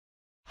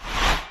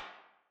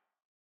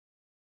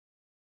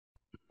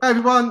Hey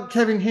everyone,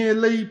 Kevin here,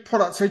 lead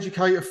product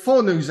educator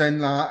for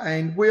Zenler,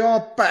 and we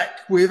are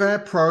back with our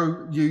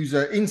pro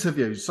user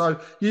interviews.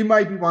 So you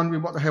may be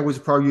wondering what the hell is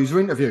a pro user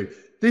interview?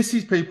 This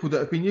is people that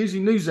have been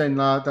using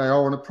Zenler. They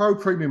are on a pro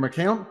premium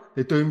account.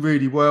 They're doing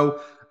really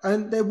well,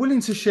 and they're willing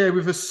to share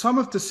with us some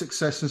of the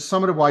success and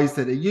some of the ways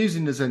that they're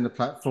using the Zenler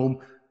platform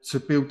to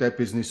build their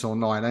business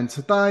online. And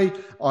today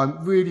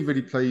I'm really,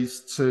 really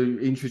pleased to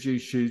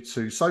introduce you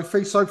to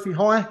Sophie. Sophie,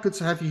 hi, good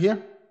to have you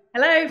here.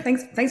 Hello,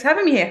 thanks for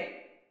having me here.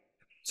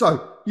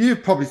 So you're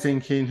probably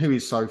thinking, who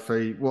is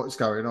Sophie? What's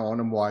going on?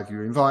 And why have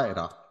you invited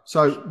her?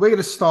 So we're going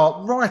to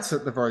start right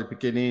at the very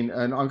beginning.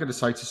 And I'm going to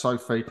say to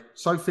Sophie,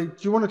 Sophie, do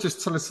you want to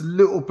just tell us a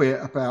little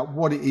bit about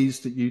what it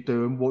is that you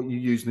do and what you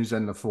use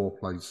Newsender for,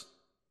 please?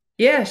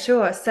 Yeah,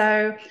 sure.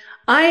 So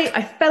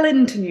I fell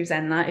into New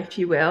Zenler, if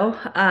you will,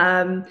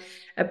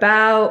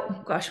 about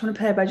I want to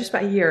play about just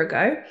about a year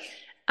ago.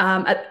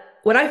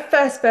 When I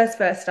first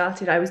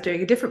started, I was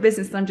doing a different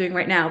business than I'm doing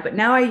right now, but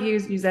now I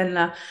use New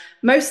Zenler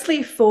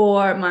mostly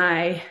for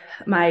my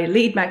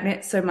lead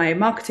magnets, so my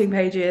marketing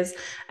pages,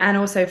 and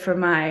also for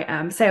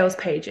my sales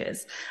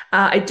pages.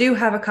 I do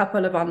have a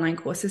couple of online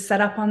courses set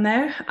up on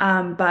there,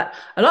 but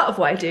a lot of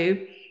what I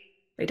do.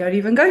 They don't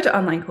even go to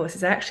online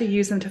courses. I actually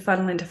use them to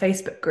funnel into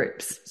Facebook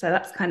groups. So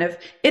that's kind of,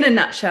 in a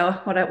nutshell,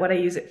 what I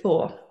use it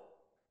for.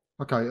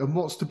 Okay. And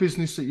what's the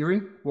business that you're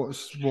in? What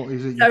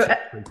is it you So teach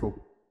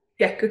people?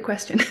 Yeah, good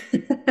question.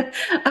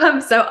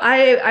 I'm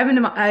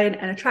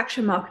an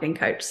attraction marketing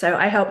coach. So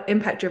I help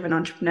impact-driven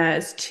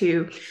entrepreneurs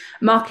to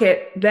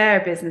market their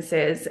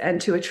businesses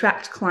and to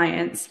attract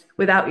clients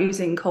without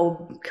using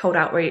cold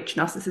outreach,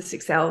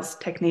 narcissistic sales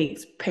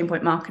techniques, pain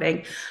point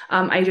marketing.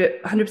 I do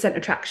it 100%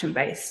 attraction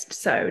based,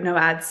 so no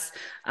ads,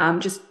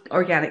 just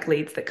organic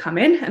leads that come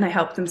in, and I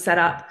help them set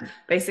up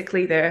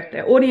basically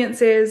their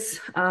audiences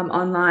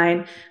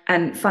online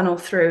and funnel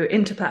through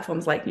into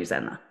platforms like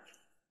Newsender.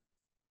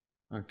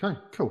 Okay,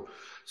 cool.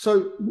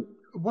 So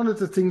one of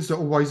the things that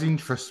always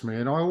interests me,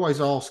 and I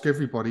always ask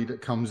everybody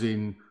that comes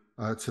in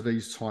to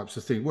these types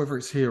of things, whether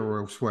it's here or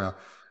elsewhere,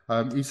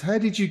 is how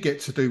did you get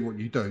to do what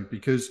you do?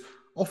 Because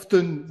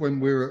often when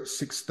we're at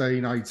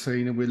 16,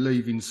 18 and we're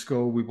leaving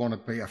school, we want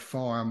to be a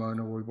fireman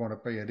or we want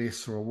to be a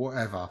this or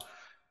whatever.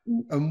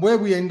 And where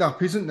we end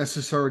up isn't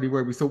necessarily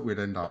where we thought we'd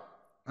end up.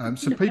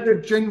 So people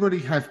generally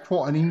have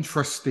quite an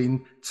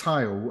interesting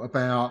tale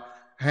about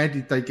how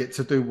did they get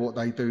to do what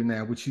they do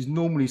now, which is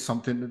normally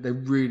something that they're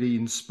really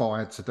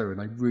inspired to do and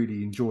they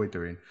really enjoy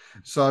doing.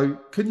 So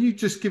can you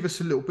just give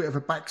us a little bit of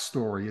a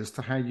backstory as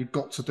to how you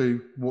got to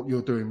do what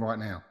you're doing right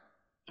now?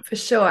 For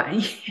sure.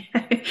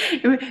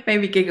 It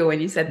made me giggle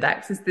when you said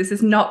that because this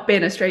has not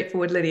been a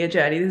straightforward linear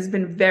journey. This has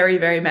been very,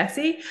 very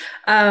messy.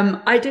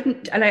 I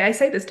didn't, and I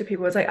say this to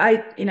people, it's like,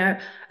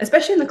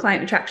 especially in the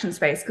client attraction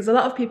space, because a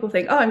lot of people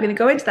think, oh, I'm going to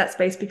go into that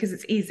space because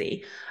it's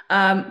easy.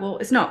 Well,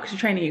 it's not because you're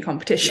training your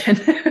competition.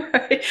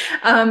 Right?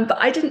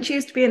 But I didn't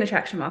choose to be an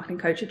attraction marketing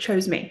coach. It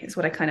chose me, is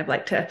what I kind of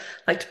like to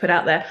put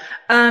out there.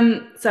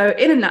 So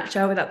in a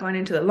nutshell, without going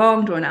into the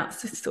long drawn out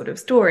sort of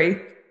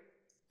story,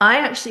 I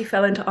actually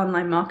fell into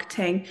online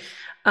marketing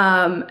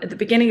at the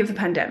beginning of the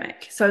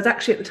pandemic. So I was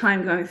actually at the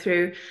time going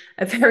through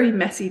a very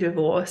messy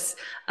divorce.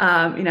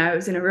 I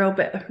was in a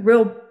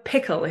real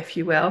pickle, if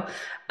you will.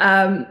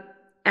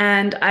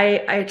 And I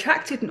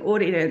attracted an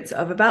audience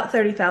of about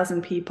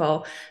 30,000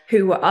 people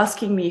who were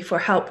asking me for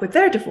help with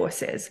their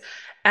divorces.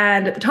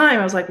 And at the time,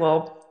 I was like,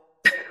 well,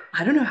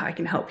 I don't know how I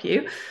can help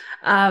you.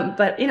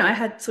 But I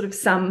had sort of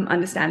some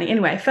understanding.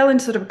 Anyway, I fell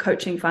into sort of a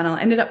coaching funnel,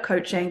 ended up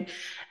coaching,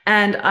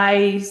 and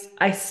I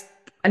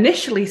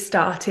initially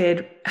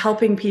started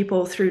helping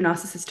people through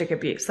narcissistic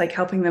abuse, like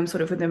helping them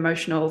sort of with the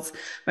emotional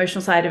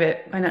side of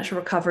it, financial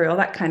recovery, all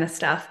that kind of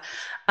stuff.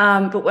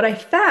 But what I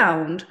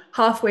found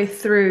halfway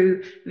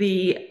through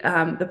the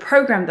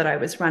program that I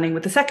was running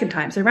with the second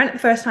time, so I ran it the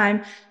first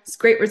time, it's a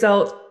great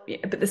result,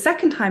 but the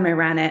second time I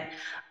ran it,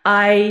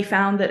 I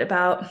found that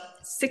about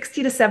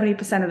 60 to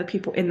 70% of the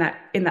people in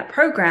that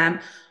program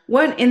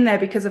weren't in there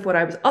because of what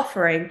I was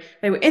offering.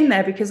 They were in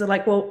there because they're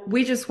like, well,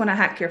 we just want to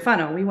hack your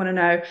funnel. We want to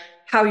know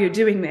how you're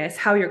doing this,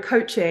 how you're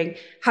coaching,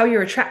 how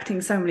you're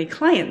attracting so many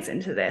clients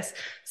into this.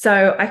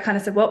 So I kind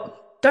of said, well,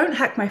 don't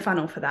hack my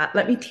funnel for that.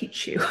 Let me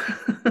teach you.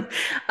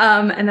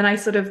 And then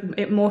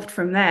it morphed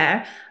from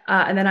there.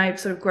 And then I've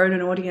sort of grown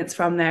an audience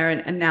from there.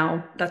 And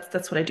now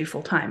that's what I do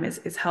full time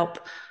is help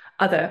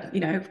other,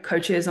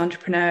 coaches,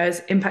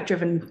 entrepreneurs, impact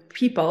driven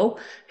people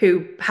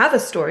who have a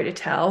story to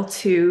tell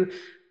to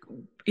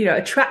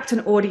attract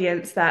an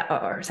audience that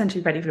are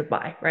essentially ready to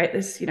buy,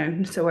 right?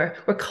 So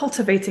we're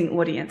cultivating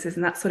audiences,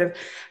 and that's sort of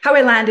how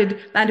I landed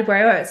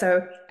where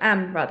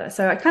am rather.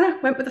 So I kind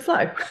of went with the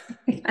flow,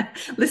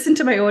 listened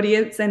to my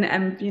audience,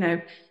 and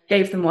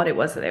gave them what it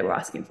was that they were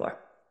asking for.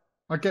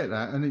 I get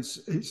that, and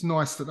it's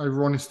nice that they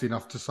were honest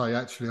enough to say,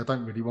 actually, I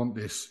don't really want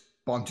this,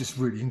 but I'm just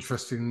really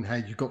interested in how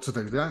you got to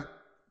do that.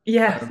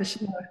 Yeah, for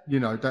sure.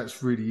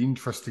 That's really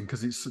interesting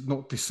because it's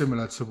not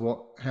dissimilar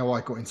to how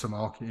I got into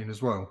marketing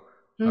as well.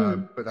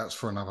 Mm. But that's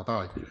for another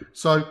day.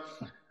 So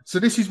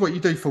this is what you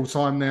do full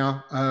time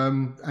now,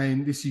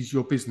 and this is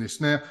your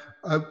business now.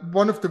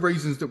 One of the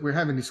reasons that we're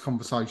having this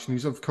conversation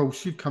is, of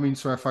course, you've come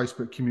into our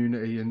Facebook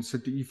community and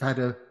said that you've had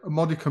a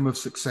modicum of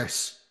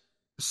success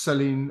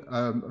selling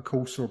a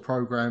course or a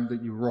program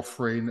that you were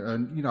offering,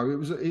 and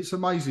it's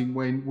amazing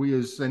when we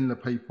as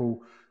Zenler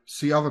people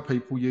see other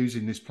people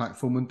using this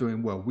platform and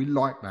doing well. We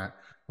like that,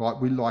 right?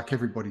 We like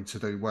everybody to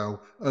do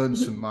well, earn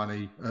some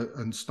money,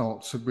 and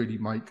start to really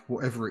make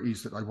whatever it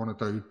is that they want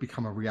to do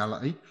become a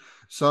reality.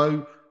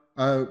 So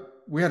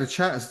we had a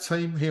chat as a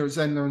team here at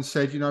Zenler and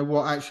said, you know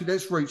what, actually,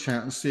 let's reach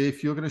out and see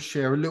if you're going to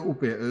share a little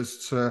bit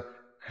as to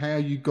how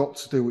you got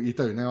to do what you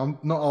do. Now, I'm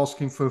not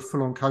asking for a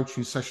full-on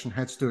coaching session,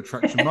 how to do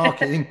attraction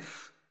marketing,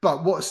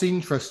 but what's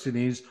interesting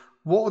is,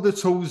 what are the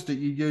tools that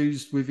you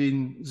used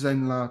within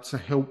Zenler to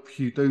help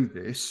you do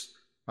this?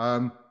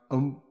 And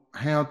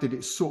how did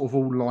it sort of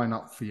all line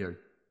up for you?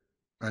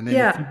 And then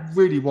if you Yeah.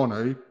 really want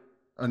to,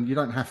 and you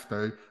don't have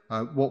to,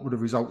 what were the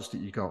results that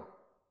you got?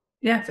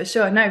 Yeah, for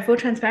sure. No, full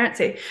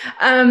transparency.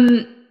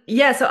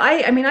 Yeah, so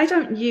I mean, I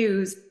don't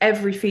use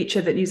every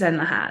feature that New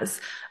Zenler has.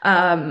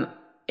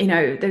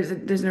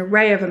 There's an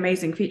array of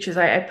amazing features.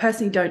 I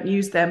personally don't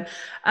use them,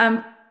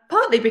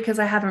 partly because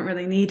I haven't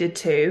really needed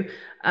to,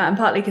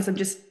 partly because I'm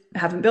just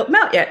haven't built them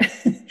out yet.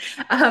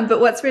 But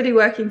what's really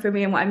working for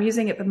me and what I'm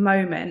using at the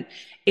moment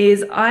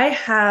is I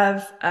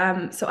have,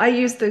 so I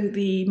use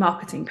the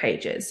marketing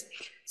pages.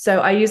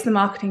 So I use the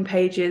marketing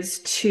pages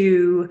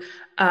to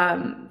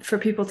for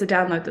people to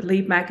download the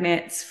lead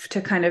magnets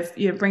to kind of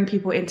bring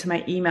people into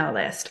my email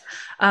list.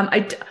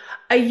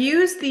 I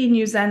use the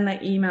New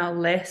Zenler email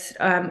list,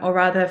 or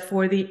rather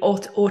for the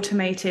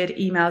automated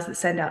emails that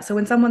send out. So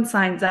when someone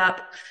signs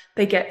up,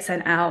 they get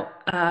sent out.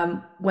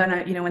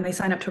 When they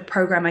sign up to a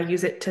program, I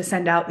use it to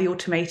send out the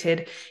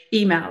automated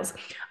emails.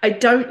 I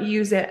don't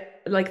use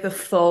it like the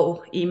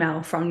full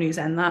email from New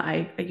Zenler.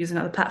 I use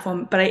another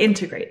platform, but I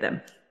integrate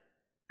them.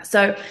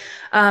 So,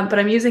 but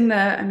I'm using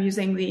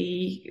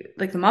the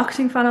like the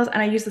marketing funnels, and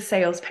I use the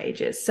sales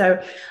pages.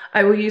 So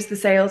I will use the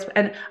sales,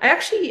 and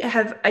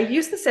I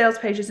use the sales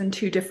pages in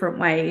two different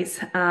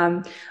ways.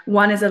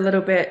 One is a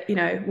little bit,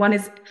 one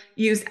is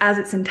used as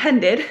it's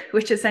intended,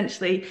 which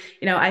essentially,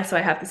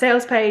 I have the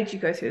sales page, you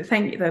go through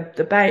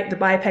the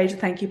buy page, the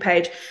thank you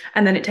page,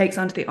 and then it takes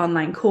onto the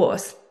online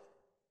course.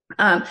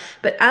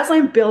 But as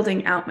I'm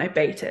building out my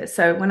betas,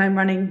 so when I'm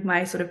running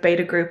my sort of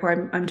beta group,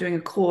 or I'm doing a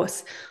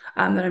course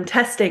that I'm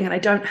testing and I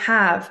don't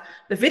have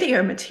the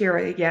video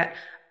material yet,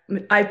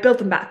 I build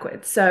them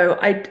backwards. So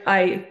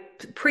I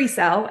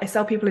pre-sell, I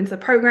sell people into the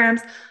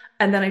programs,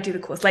 and then I do the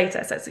course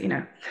later. So it's,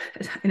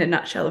 in a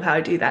nutshell of how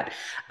I do that.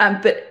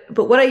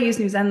 But what I use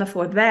New Zenler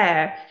for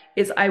there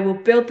is I will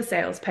build the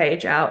sales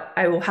page out.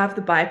 I will have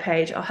the buy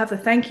page. I'll have the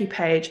thank you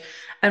page.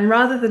 And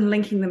rather than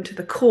linking them to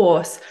the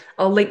course,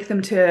 I'll link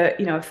them to,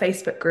 a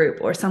Facebook group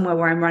or somewhere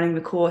where I'm running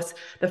the course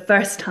the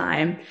first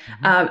time.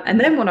 And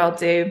then what I'll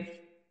do,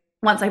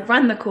 once I've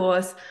run the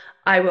course,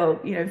 I will,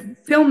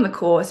 film the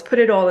course, put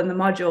it all in the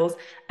modules,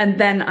 and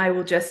then I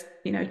will just,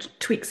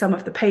 tweak some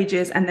of the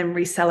pages and then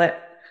resell it,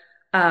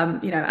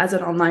 as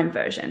an online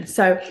version.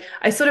 So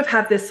I sort of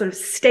have this sort of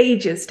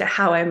stages to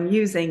how I'm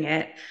using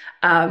it.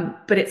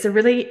 But it's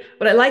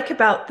what I like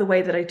about the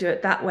way that I do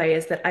it that way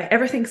is that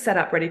everything's set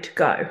up ready to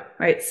go,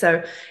 right?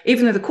 So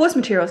even though the course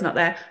material is not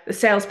there, the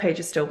sales page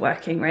is still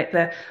working, right?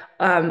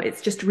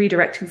 It's just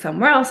redirecting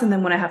somewhere else. And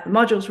then when I have the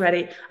modules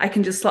ready, I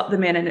can just slot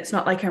them in, and it's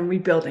not like I'm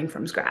rebuilding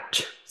from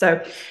scratch.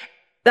 So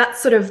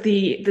that's sort of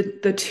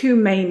the two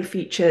main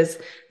features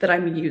that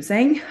I'm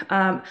using.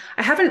 I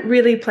haven't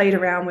really played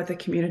around with the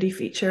community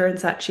feature and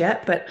such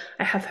yet, but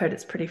I have heard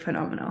it's pretty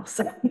phenomenal.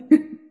 So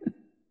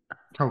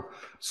Cool.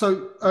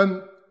 So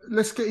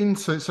let's get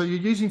into it. So you're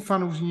using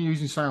funnels and you're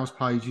using sales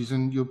pages,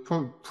 and you're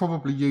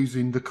probably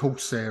using the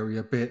course area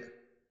a bit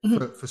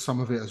for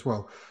some of it as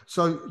well.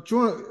 So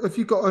have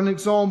you got an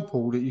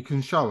example that you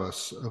can show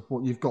us of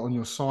what you've got on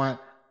your site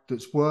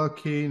that's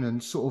working,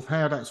 and sort of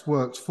how that's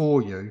worked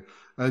for you?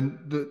 And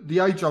the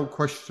age-old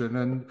question,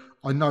 and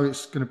I know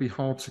it's going to be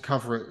hard to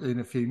cover it in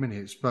a few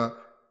minutes, but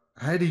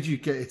how did you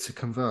get it to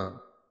convert?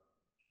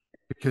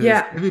 Because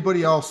yeah,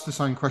 everybody asks the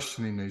same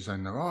question in New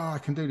Zenler. Oh, I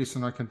can do this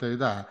and I can do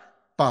that,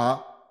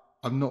 but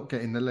I'm not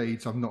getting the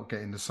leads, I'm not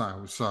getting the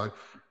sales. So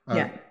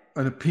yeah.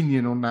 an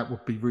opinion on that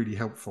would be really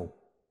helpful.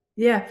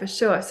 Yeah, for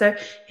sure. So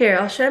here,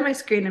 I'll share my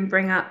screen and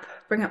bring up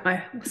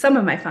some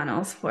of my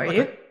funnels for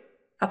you, Okay,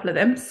 a couple of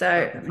them. So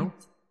that'd be cool.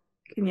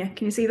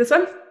 can you see this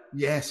one?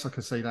 Yes, I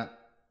can see that.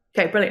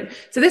 Okay, brilliant.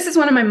 So this is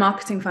one of my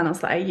marketing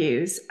funnels that I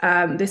use.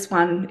 This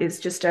one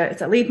is just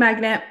it's a lead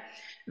magnet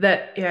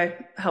that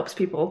helps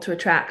people to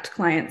attract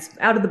clients,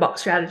 out of the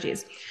box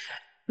strategies.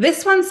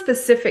 This one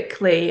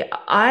specifically,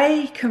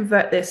 I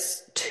convert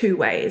this two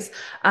ways.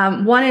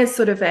 One is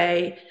sort of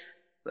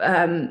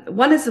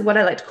one is what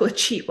I like to call a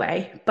cheat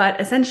way,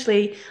 but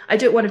essentially I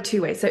do it one of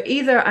two ways. So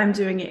either I'm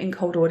doing it in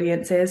cold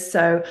audiences.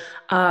 So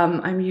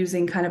I'm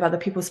using kind of other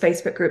people's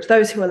Facebook groups,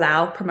 those who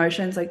allow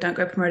promotions, like don't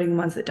go promoting the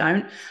ones that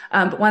don't.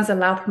 But ones that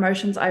allow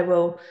promotions, I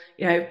will,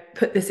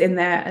 put this in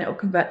there and it will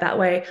convert that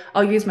way.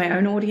 I'll use my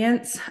own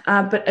audience.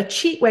 But a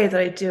cheat way that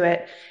I do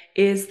it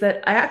is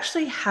that I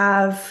actually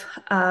have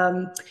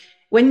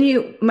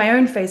my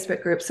own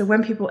Facebook group. So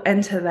when people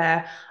enter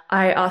there,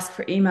 I ask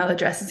for email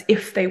addresses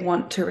if they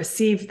want to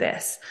receive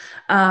this.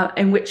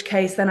 In which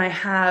case, then I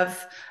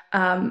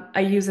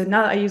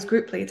use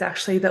group leads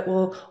actually that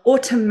will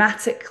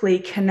automatically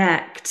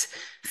connect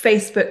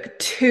Facebook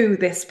to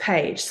this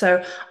page.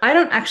 So I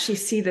don't actually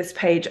see this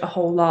page a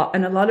whole lot.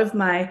 And a lot of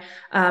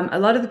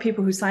the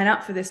people who sign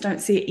up for this don't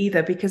see it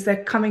either because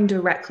they're coming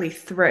directly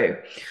through.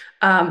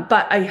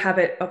 But I have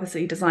it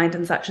obviously designed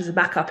and such as a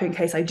backup in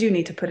case I do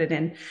need to put it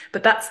in.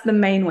 But that's the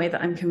main way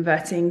that I'm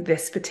converting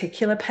this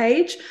particular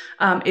page,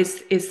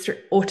 is through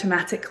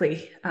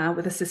automatically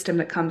with a system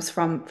that comes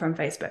from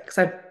Facebook.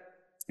 So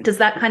does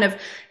that do you have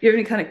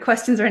any kind of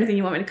questions or anything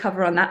you want me to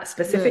cover on that Yeah.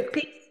 specific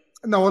piece?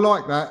 No, I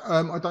like that.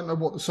 I don't know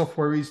what the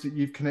software is that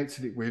you've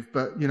connected it with,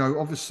 but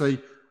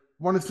obviously,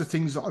 one of the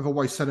things that I've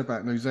always said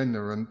about New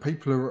Zenler, and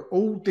people are at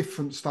all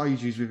different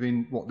stages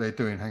within what they're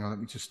doing. Hang on, let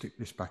me just stick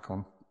this back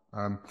on.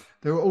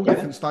 They're at all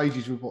different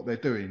stages with what they're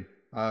doing.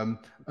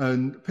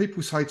 And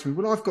people say to me,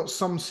 well, I've got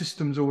some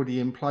systems already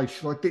in place.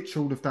 Should I ditch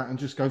all of that and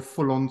just go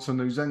full on to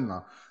New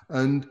Zenler?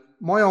 And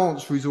my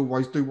answer is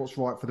always do what's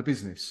right for the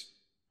business.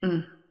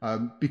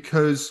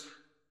 Because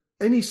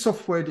any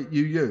software that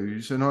you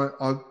use, and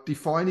I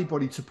defy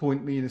anybody to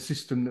point me in a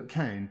system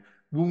that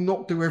will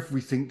not do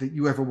everything that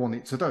you ever want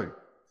it to do.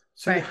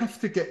 So you have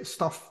to get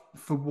stuff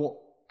for what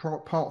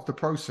part of the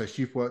process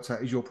you've worked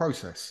out is your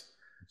process.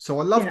 So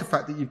I love the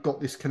fact that you've got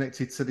this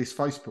connected to this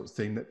Facebook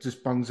thing that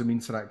just bungs them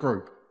into that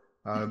group,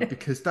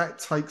 because that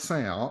takes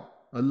out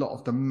a lot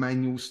of the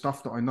manual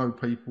stuff that I know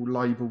people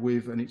labour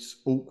with, and it's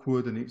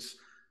awkward and it's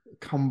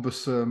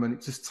cumbersome and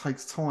it just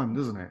takes time,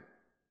 doesn't it?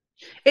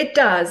 It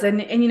does. And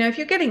if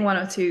you're getting one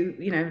or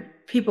two,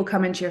 people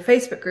come into your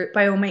Facebook group,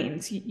 by all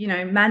means,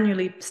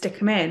 manually stick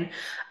them in.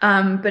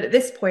 But at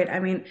this point, I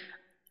mean,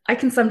 I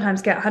can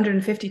sometimes get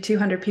 150,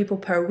 200 people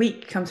per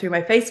week come through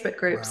my Facebook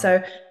group. Wow.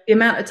 So the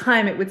amount of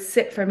time it would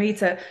sit for me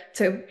to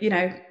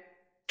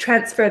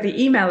transfer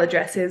the email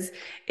addresses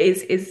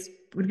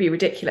would be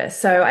ridiculous.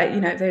 So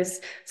there's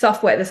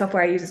the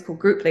software I use is called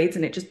Group Leads,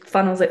 and it just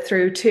funnels it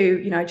through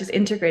to, I just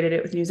integrated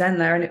it with New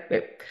Zenler,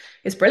 and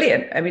it's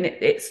brilliant. I mean,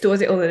 it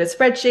stores it all in a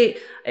spreadsheet,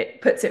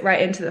 it puts it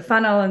right into the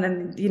funnel, and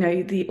then,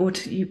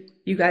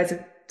 you guys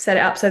have set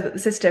it up so that the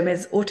system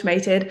is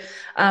automated,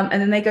 and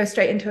then they go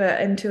straight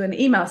into an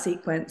email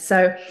sequence.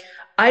 So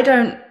I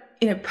don't,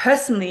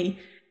 personally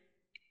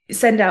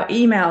send out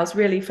emails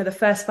really for the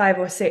first 5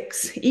 or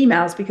 6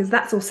 emails, because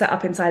that's all set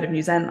up inside of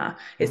New Zenler.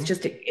 It's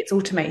just, it's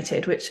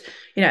automated, which,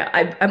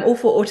 I'm all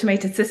for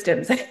automated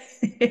systems.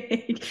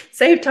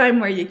 Save time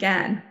where you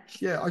can.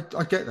 Yeah,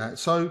 I get that.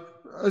 So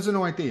as an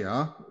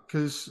idea,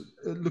 because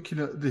looking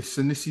at this,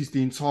 and this is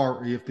the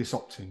entirety of this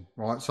opt-in,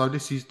 right? So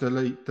this is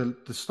the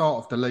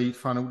start of the lead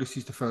funnel. This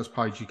is the first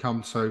page you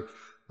come to,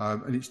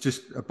 and it's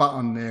just a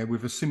button there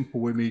with a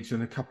simple image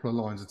and a couple of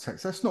lines of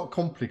text. That's not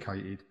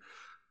complicated.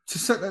 To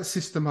set that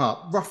system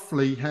up,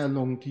 roughly how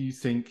long do you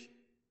think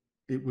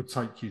it would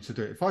take you to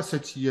do it? If I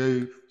said to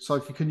you,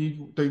 Sophie, can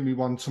you do me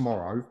one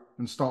tomorrow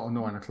and start at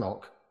 9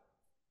 o'clock?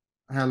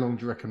 How long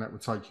do you reckon that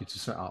would take you to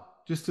set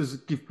up? Just to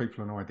give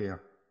people an idea.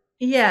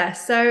 Yeah.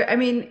 So, I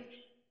mean,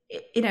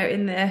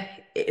 in the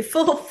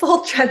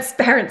full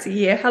transparency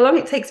here, how long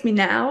it takes me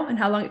now and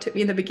how long it took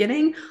me in the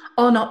beginning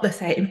are not the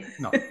same.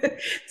 No.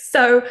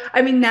 So,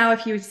 I mean, now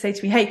if you would say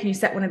to me, hey, can you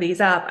set one of these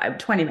up? I'm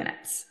 20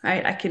 minutes,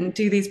 right? I can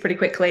do these pretty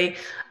quickly.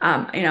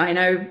 I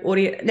know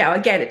audience. Now,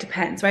 again, it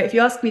depends, right? If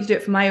you ask me to do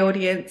it for my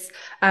audience,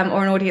 or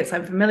an audience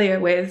I'm familiar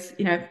with,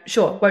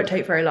 sure, won't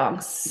take very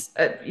long.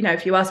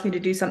 If you ask me to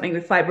do something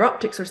with fiber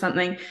optics or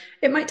something,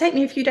 it might take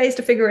me a few days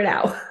to figure it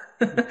out.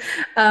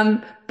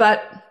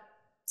 But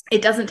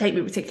it doesn't take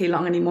me particularly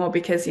long anymore,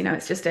 because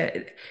it's just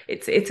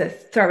it's a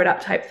throw it up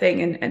type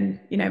thing,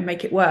 and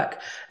make it work.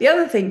 The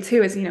other thing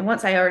too is,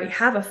 once I already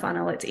have a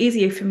funnel, it's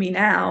easier for me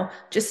now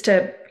just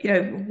to,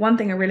 one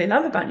thing I really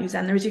love about New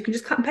Zenler is you can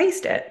just cut and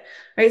paste it,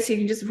 right? So you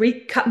can just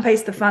cut and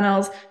paste the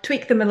funnels,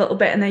 tweak them a little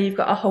bit, and then you've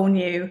got a whole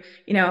new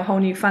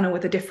funnel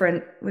with a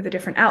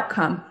different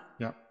outcome.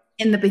 Yeah.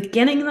 In the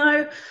beginning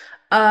though,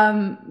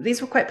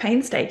 these were quite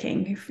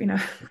painstaking, if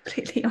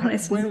completely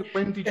honest.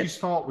 When did you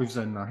start with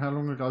Zenler? How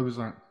long ago was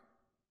that?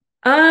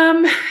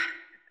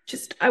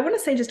 I want to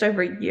say just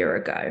over a year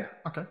ago.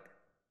 Okay.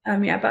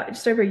 About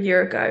just over a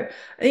year ago.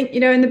 I think,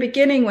 in the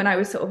beginning when I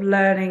was sort of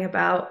learning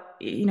about,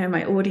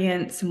 my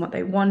audience and what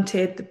they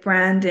wanted, the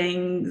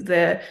branding,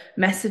 the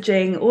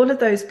messaging, all of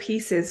those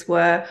pieces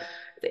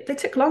they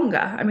took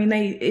longer. I mean,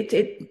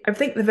 I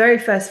think the very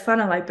first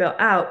funnel I built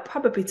out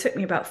probably took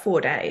me about 4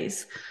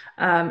 days.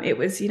 It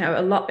was,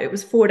 a lot, it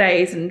was 4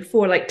 days and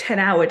 4 like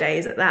 10-hour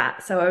days at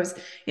that. So I was,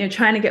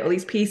 trying to get all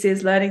these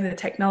pieces, learning the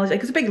technology.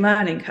 It was a big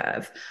learning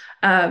curve.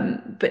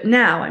 But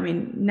now,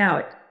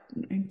 now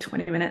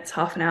 20 minutes,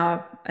 half an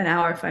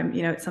hour if I'm,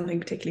 it's something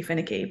particularly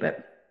finicky,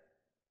 but.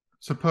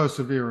 So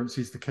perseverance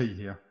is the key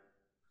here.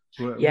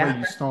 Where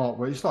you start,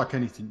 it's like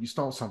anything, you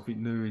start something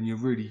new and you're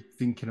really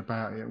thinking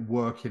about it and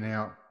working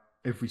out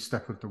every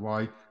step of the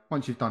way.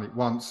 Once you've done it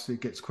once, it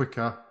gets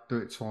quicker, do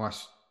it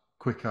twice,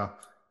 quicker,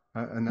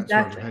 and that's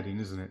where we're Exactly. heading,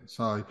 isn't it?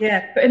 So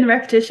Yeah, but in the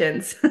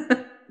repetitions.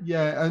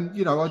 yeah, and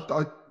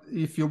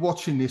if you're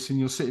watching this and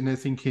you're sitting there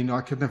thinking,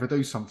 I could never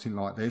do something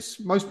like this,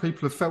 most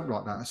people have felt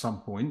like that at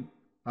some point.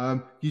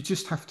 You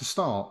just have to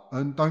start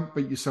and don't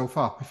beat yourself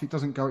up if it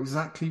doesn't go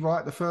exactly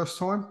right the first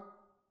time.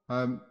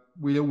 Um,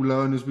 we all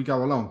learn as we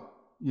go along,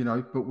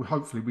 but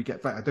hopefully we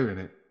get better doing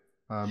it.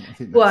 I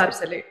think Well,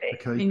 that's absolutely. the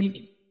I key.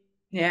 mean,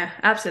 yeah,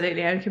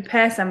 absolutely. And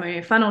compare some of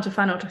your funnel to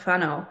funnel to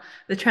funnel.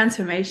 The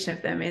transformation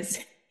of them is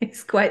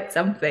is quite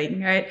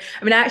something, right?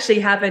 I mean, I actually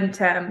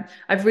haven't.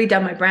 I've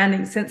redone my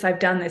branding since I've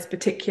done this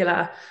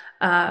particular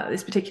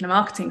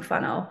marketing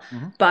funnel,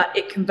 Mhm. but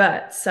it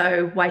converts.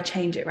 So why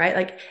change it, right?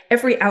 Like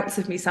every ounce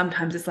of me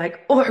sometimes is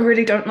like, oh, I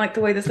really don't like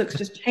the way this looks.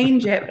 Just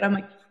change it. But I'm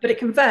like, but it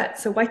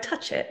converts. So why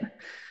touch it?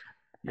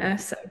 Yeah.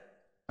 So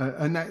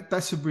And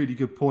that's a really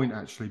good point,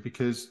 actually,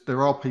 because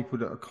there are people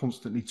that are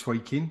constantly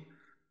tweaking,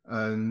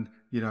 and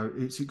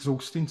it's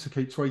exhausting to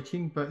keep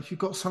tweaking. But if you've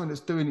got something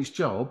that's doing its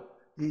job,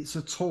 it's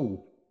a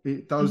tool.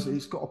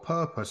 It's got a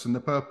purpose, and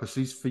the purpose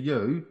is for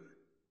you.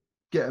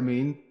 Get them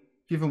in,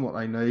 give them what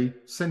they need,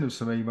 send them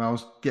some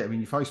emails, get them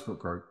in your Facebook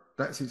group.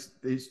 That's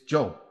its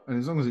job, and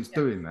as long as it's yeah.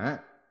 doing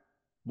that,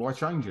 why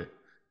change it?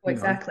 Well,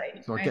 exactly.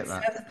 So I Right. get It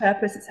that. serves a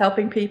purpose. It's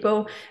helping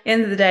people.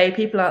 End of the day,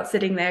 people aren't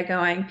sitting there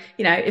going,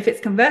 if it's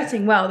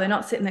converting well, they're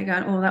not sitting there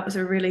going, oh, that was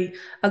a really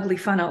ugly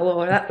funnel,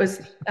 or that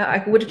was,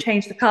 I would have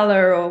changed the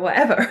color or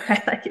whatever.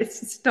 Right? Like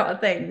it's just not a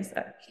thing.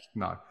 So,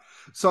 No.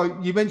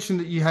 So you mentioned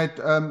that you had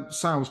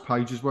sales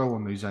page as well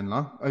on the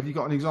Zenler. Have you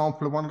got an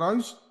example of one of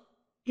those?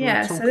 Do you want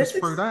yeah. to So talk us this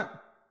through is, that?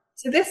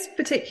 so this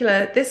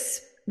particular,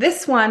 this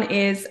one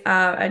is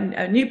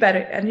a new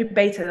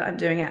beta that I'm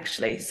doing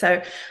actually.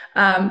 So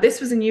this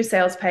was a new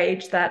sales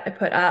page that I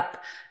put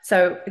up.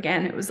 So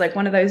again, it was like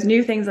one of those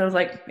new things. I was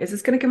like, is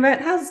this going to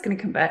convert? How's this going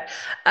to convert?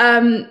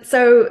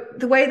 So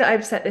the way that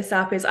I've set this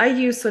up is I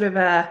use sort of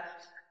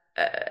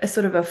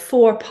a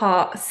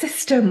four-part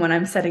system when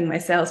I'm setting my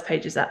sales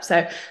pages up.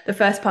 So the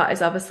first part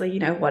is obviously,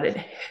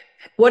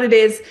 what it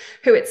is,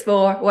 who it's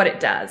for, what it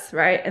does,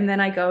 right? And then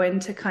I go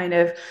into kind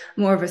of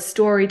more of a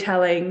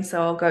storytelling.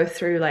 So I'll go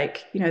through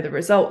like, the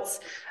results,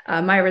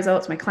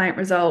 my client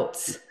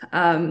results.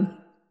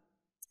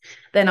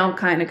 Then I'll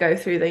kind of go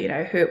through the,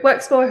 who it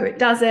works for, who it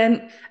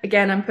doesn't.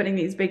 Again, I'm putting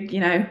these big,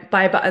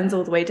 buy buttons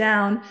all the way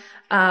down.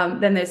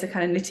 Then there's the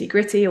kind of nitty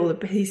gritty, all the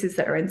pieces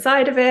that are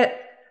inside of it,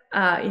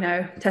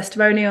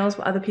 testimonials,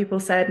 what other people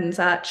said and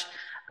such,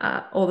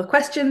 all the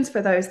questions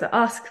for those that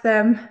ask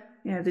them,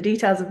 the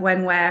details of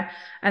when, where,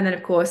 and then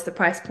of course the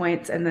price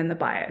points and then the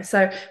bio.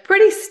 So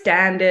pretty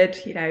standard,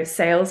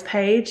 sales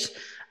page,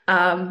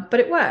 but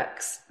it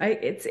works, right?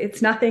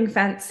 It's nothing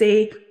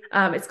fancy.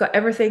 It's got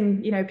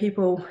everything,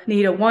 people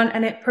need or want,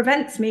 and it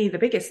prevents me. The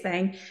biggest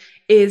thing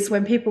is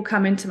when people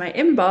come into my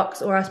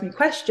inbox or ask me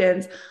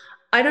questions,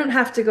 I don't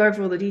have to go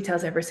over all the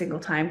details every single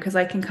time because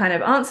I can kind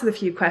of answer the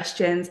few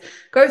questions,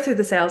 go through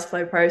the sales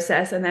flow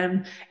process, and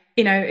then,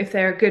 if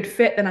they're a good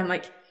fit, then I'm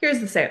like, here's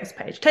the sales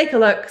page. Take a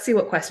look, see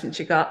what questions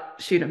you got,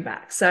 shoot them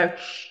back. So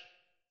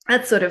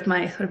that's sort of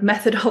my sort of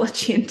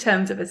methodology in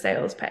terms of a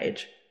sales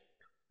page.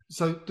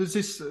 So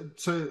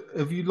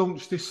have you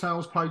launched this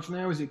sales page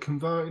now? Is it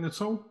converting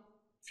at all?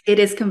 It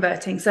is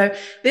converting. So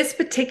this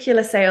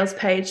particular sales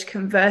page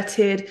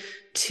converted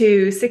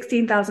to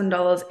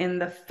 $16,000 in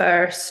the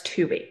first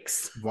 2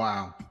 weeks.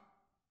 Wow.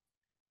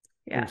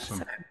 Yeah, so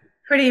Awesome.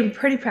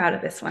 pretty proud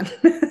of this one.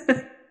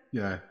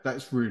 Yeah,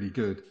 that's really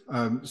good.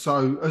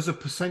 So as a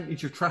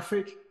percentage of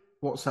traffic,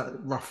 what's that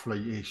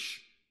roughly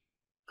ish?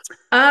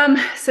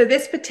 So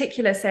this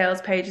particular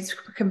sales page is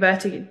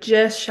converting at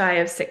just shy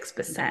of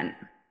 6%.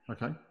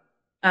 Okay.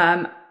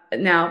 Um,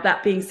 Now,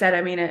 that being said,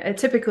 I mean, a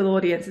typical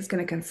audience is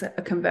going to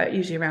convert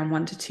usually around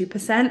 1 to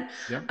 2%.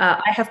 Yeah.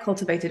 I have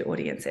cultivated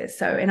audiences.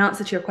 So, in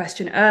answer to your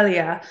question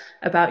earlier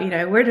about,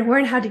 where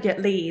and how to get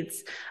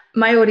leads,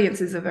 my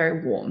audiences are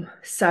very warm.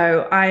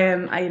 So, I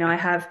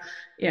have,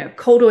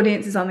 cold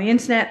audiences on the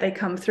internet. They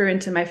come through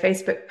into my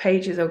Facebook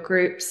pages or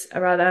groups,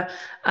 or rather,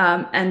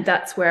 and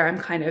that's where I'm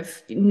kind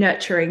of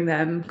nurturing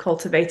them,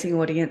 cultivating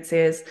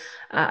audiences,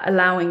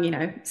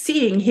 allowing,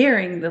 seeing,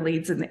 hearing the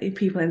leads and the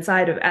people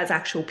inside of as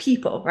actual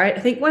people, right? I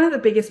think one of the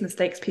biggest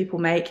mistakes people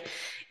make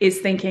is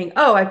thinking,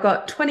 oh, I've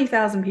got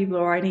 20,000 people,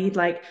 or I need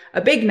like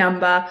a big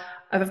number.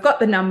 If I've got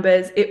the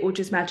numbers, it will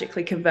just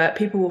magically convert.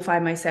 People will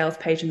find my sales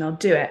page and they'll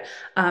do it.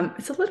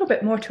 It's a little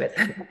bit more to it.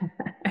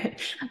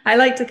 I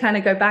like to kind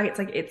of go back. It's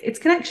like it's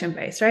connection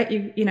based,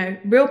 right?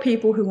 Real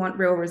people who want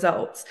real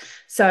results.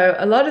 So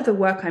a lot of the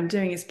work I'm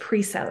doing is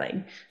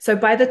pre-selling. So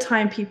by the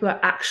time people are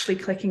actually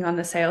clicking on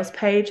the sales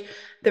page,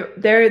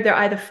 they're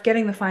either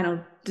getting the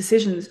final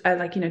decisions,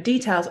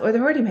 details, or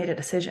they've already made a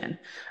decision.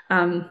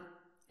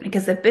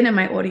 Because they've been in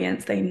my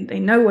audience, they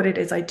know what it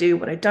is I do,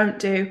 what I don't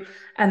do,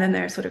 and then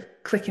they're sort of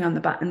clicking on the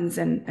buttons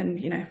and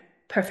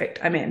perfect,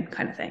 I'm in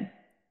kind of thing.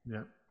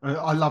 Yeah.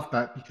 I love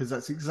that because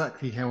that's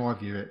exactly how I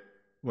view it.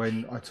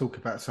 when I talk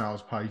about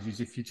sales pages.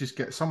 If you just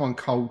get someone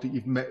cold that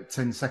you've met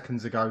 10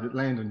 seconds ago that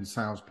land on your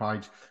sales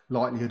page,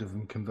 likelihood of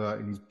them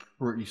converting is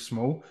pretty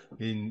small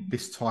in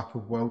this type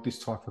of world, this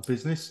type of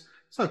business.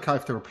 It's okay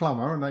if they're a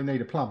plumber and they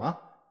need a plumber.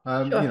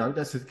 You Sure. know,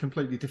 that's a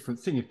completely different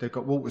thing if they've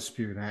got water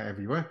spewing out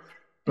everywhere.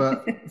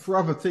 But for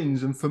other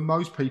things, and for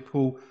most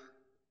people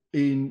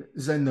in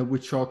Zenler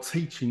which are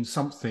teaching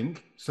something,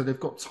 so they've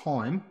got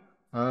time.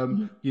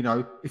 Mhm. You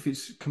know, if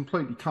it's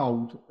completely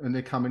cold and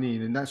they're coming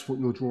in and that's what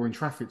you're drawing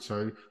traffic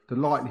to, the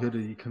likelihood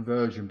of your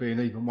conversion being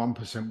even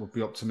 1% would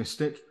be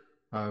optimistic,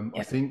 I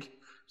Yeah. think.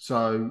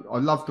 So I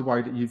love the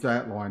way that you've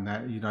outlined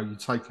that. You know, you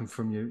take them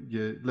from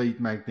your lead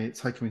magnet,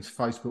 take them into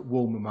Facebook,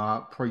 warm them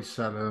up,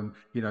 pre-sell them,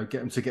 you know, get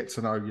them to get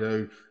to know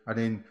you, and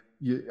then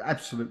you're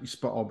absolutely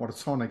spot on. By the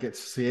time they get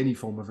to see any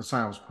form of a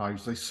sales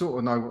page, they sort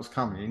of know what's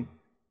coming,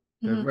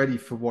 they're Mhm. ready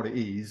for what it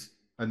is,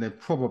 and they're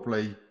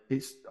probably,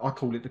 it's, I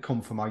call it the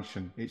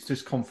confirmation. It's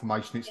just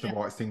confirmation it's the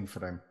Yeah. right thing for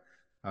them.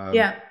 Um,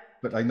 Yeah.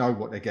 but they know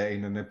what they're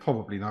getting, and they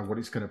probably know what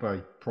it's going to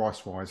be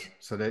price wise.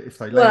 So that if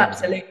they Well, land on it,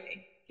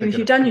 absolutely. they're If going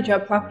you've to done your pretty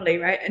much job win. properly,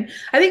 right? And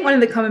I think one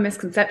of the common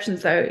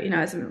misconceptions, though,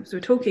 as we're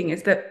talking,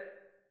 is that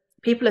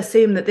people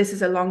assume that this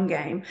is a long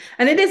game,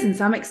 and it is in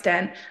some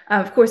extent.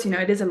 Of course,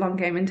 it is a long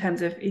game in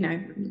terms of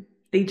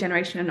lead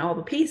generation and all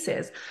the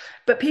pieces.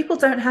 But people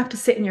don't have to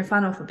sit in your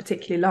funnel for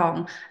particularly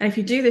long. And if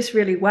you do this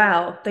really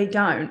well, they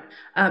don't.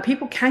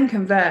 People can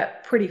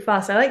convert pretty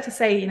fast. I like to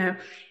say,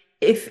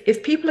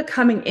 if people are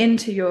coming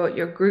into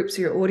your groups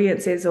or your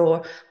audiences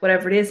or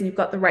whatever it is, and you've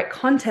got the right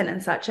content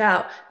and such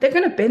out, they're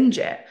going to binge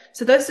it.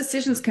 So those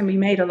decisions can be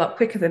made a lot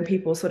quicker than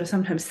people sort of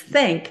sometimes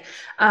think,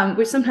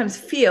 which sometimes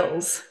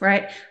feels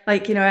right.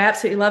 Like, I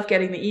absolutely love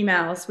getting the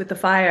emails with the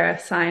fire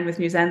sign with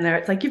New Zenler.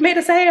 It's like, you've made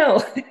a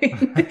sale.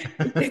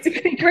 It's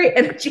a great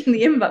energy in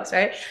the inbox,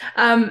 right?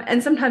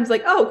 And sometimes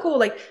like, oh, cool.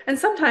 Like, and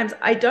sometimes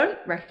I don't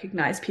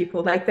recognize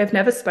people. Like, they've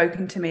never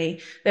spoken to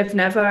me. They've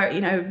never,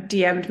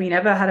 DM'd me,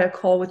 never had a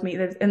call with me,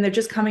 and they're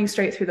just coming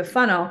straight through the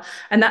funnel.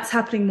 And that's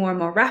happening more and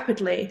more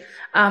rapidly.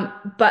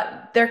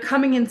 But they're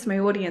coming into my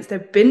audience, they're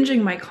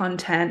binging my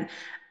content,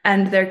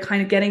 and they're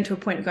kind of getting to a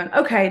point of going,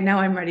 okay, now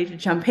I'm ready to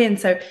jump in.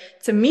 So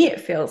to me,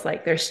 it feels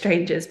like they're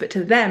strangers, but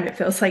to them, it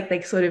feels like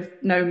they sort of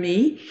know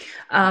me.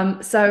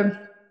 So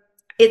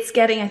it's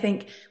getting, I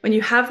think, when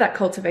you have that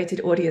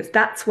cultivated audience,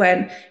 that's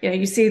when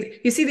you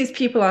see these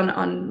people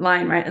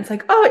online, right? And it's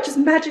like, oh, it just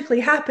magically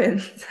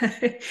happens.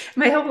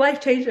 My whole life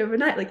changed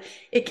overnight. Like,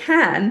 it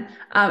can,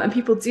 and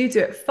people do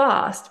it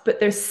fast, but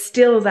there's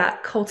still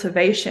that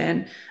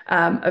cultivation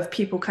of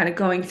people kind of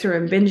going through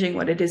and binging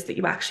what it is that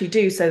you actually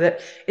do, so that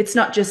it's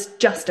not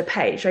just a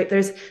page, right?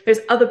 There's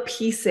other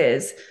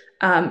pieces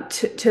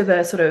to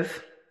the sort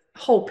of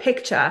whole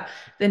picture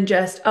than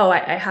just, oh, I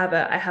have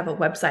a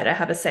website, I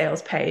have a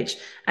sales page,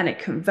 and it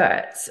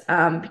converts,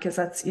 because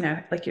that's,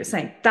 like you're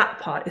saying, that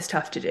part is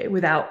tough to do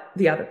without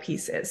the other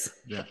pieces.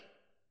 Yeah,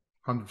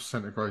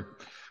 100% agree.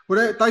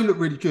 Well, they look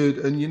really good,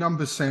 and your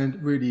numbers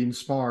sound really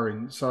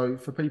inspiring. So,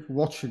 for people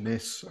watching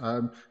this,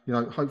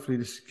 hopefully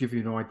this will give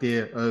you an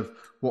idea of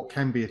what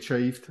can be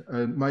achieved,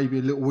 and maybe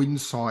a little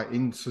insight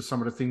into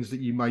some of the things that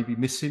you may be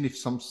missing if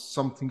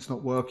something's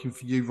not working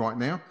for you right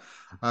now.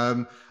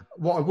 Um,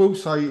 what I will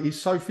say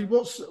is, Sophie,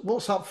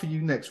 what's up for you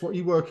next? What are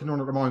you working on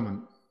at the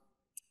moment?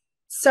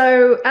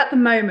 So at the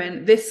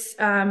moment, this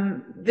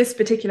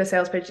particular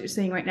sales page that you're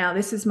seeing right now,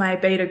 this is my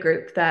beta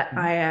group that Mhm.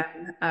 I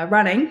am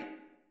running.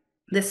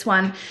 This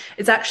one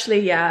is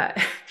actually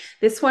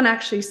this one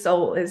actually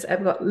sold is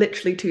I've got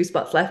literally 2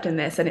 spots left in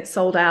this, and it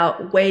sold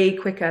out way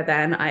quicker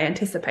than I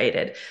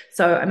anticipated.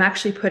 So I'm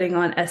actually putting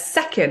on a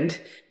second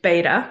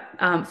beta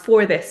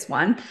for this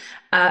one.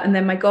 And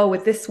then my goal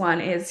with this one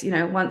is,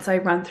 once I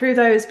run through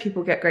those,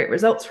 people get great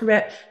results from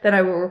it, then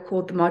I will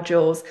record the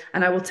modules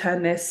and I will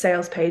turn this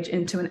sales page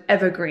into an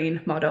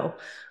evergreen model.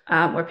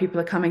 Where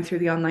people are coming through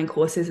the online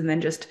courses and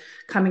then just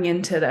coming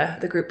into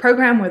the group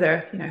program where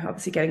they're,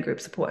 obviously getting group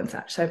support and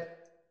such. So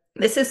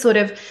this is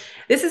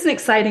an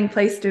exciting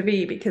place to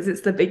be, because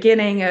it's the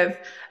beginning of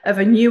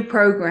a new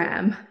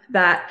program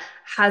that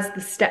has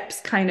the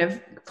steps kind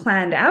of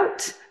planned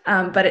out.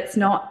 But it's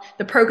not,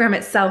 the program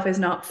itself is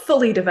not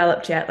fully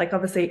developed yet. Like,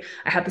 obviously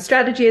I have the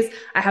strategies,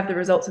 I have the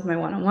results of my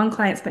one-on-one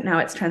clients, but now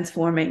it's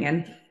transforming,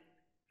 and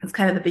it's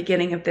kind of the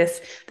beginning of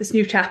this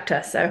new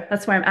chapter. So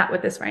that's where I'm at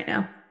with this right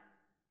now.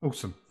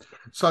 Awesome.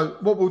 So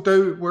what we'll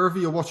do, wherever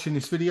you're watching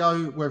this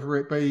video, whether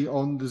it be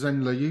on the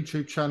Zenler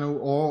YouTube channel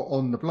or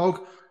on the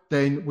blog,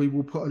 then we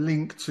will put a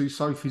link to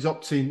Sophie's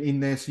opt-in in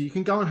there, so you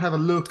can go and have a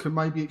look and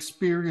maybe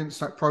experience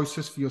that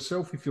process for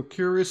yourself. If you're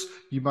curious,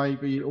 you may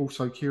be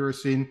also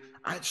curious in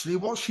actually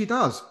what she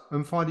does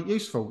and find it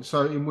useful.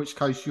 So in which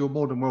case you're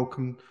more than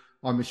welcome,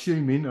 I'm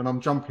assuming, and I'm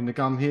jumping the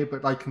gun here,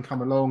 but they can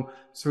come along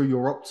through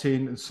your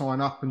opt-in and sign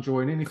up and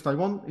join in if they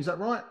want. Is that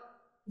right?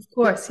 Of Yeah.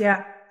 course,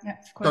 yeah. Yeah,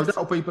 of So course.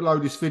 that'll be below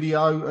this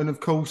video. And of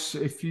course,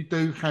 if you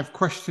do have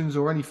questions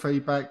or any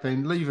feedback,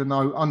 then leave a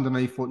note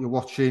underneath what you're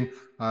watching.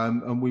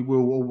 And we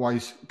will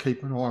always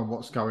keep an eye on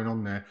what's going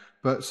on there.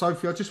 But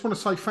Sophie, I just want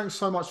to say thanks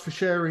so much for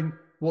sharing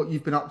what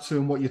you've been up to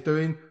and what you're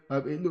doing.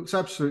 It looks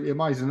absolutely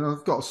amazing. And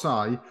I've got to say,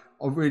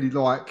 I really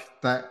like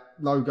that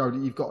logo that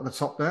you've got at the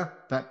top there,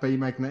 that bee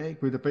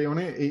magnetic with a bee on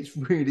it. It's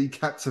really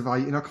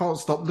captivating. I can't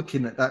stop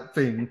looking at that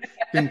thing,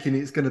 thinking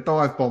it's going to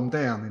dive bomb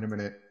down in a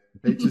minute.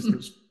 It just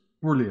looks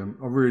brilliant.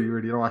 I really,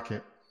 really like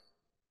it.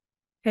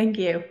 Thank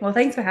you. Well,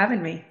 thanks for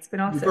having me. It's been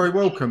You're very awesome.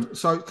 welcome.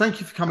 So thank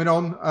you for coming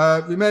on.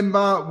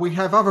 Remember, we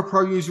have other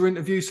pro user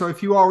interviews. So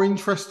if you are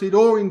interested,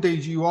 or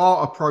indeed you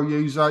are a pro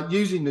user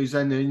using New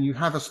Zenler and you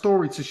have a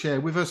story to share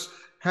with us,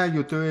 how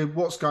you're doing,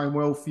 what's going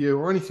well for you,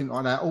 or anything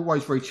like that,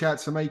 always reach out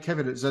to me,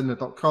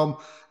 kevin@zenler.com,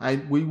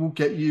 and we will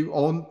get you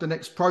on the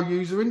next pro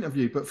user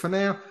interview. But for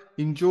now,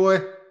 enjoy.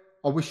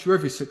 I wish you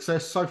every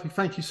success. Sophie,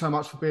 thank you so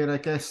much for being our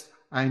guest,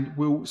 and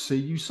we'll see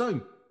you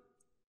soon.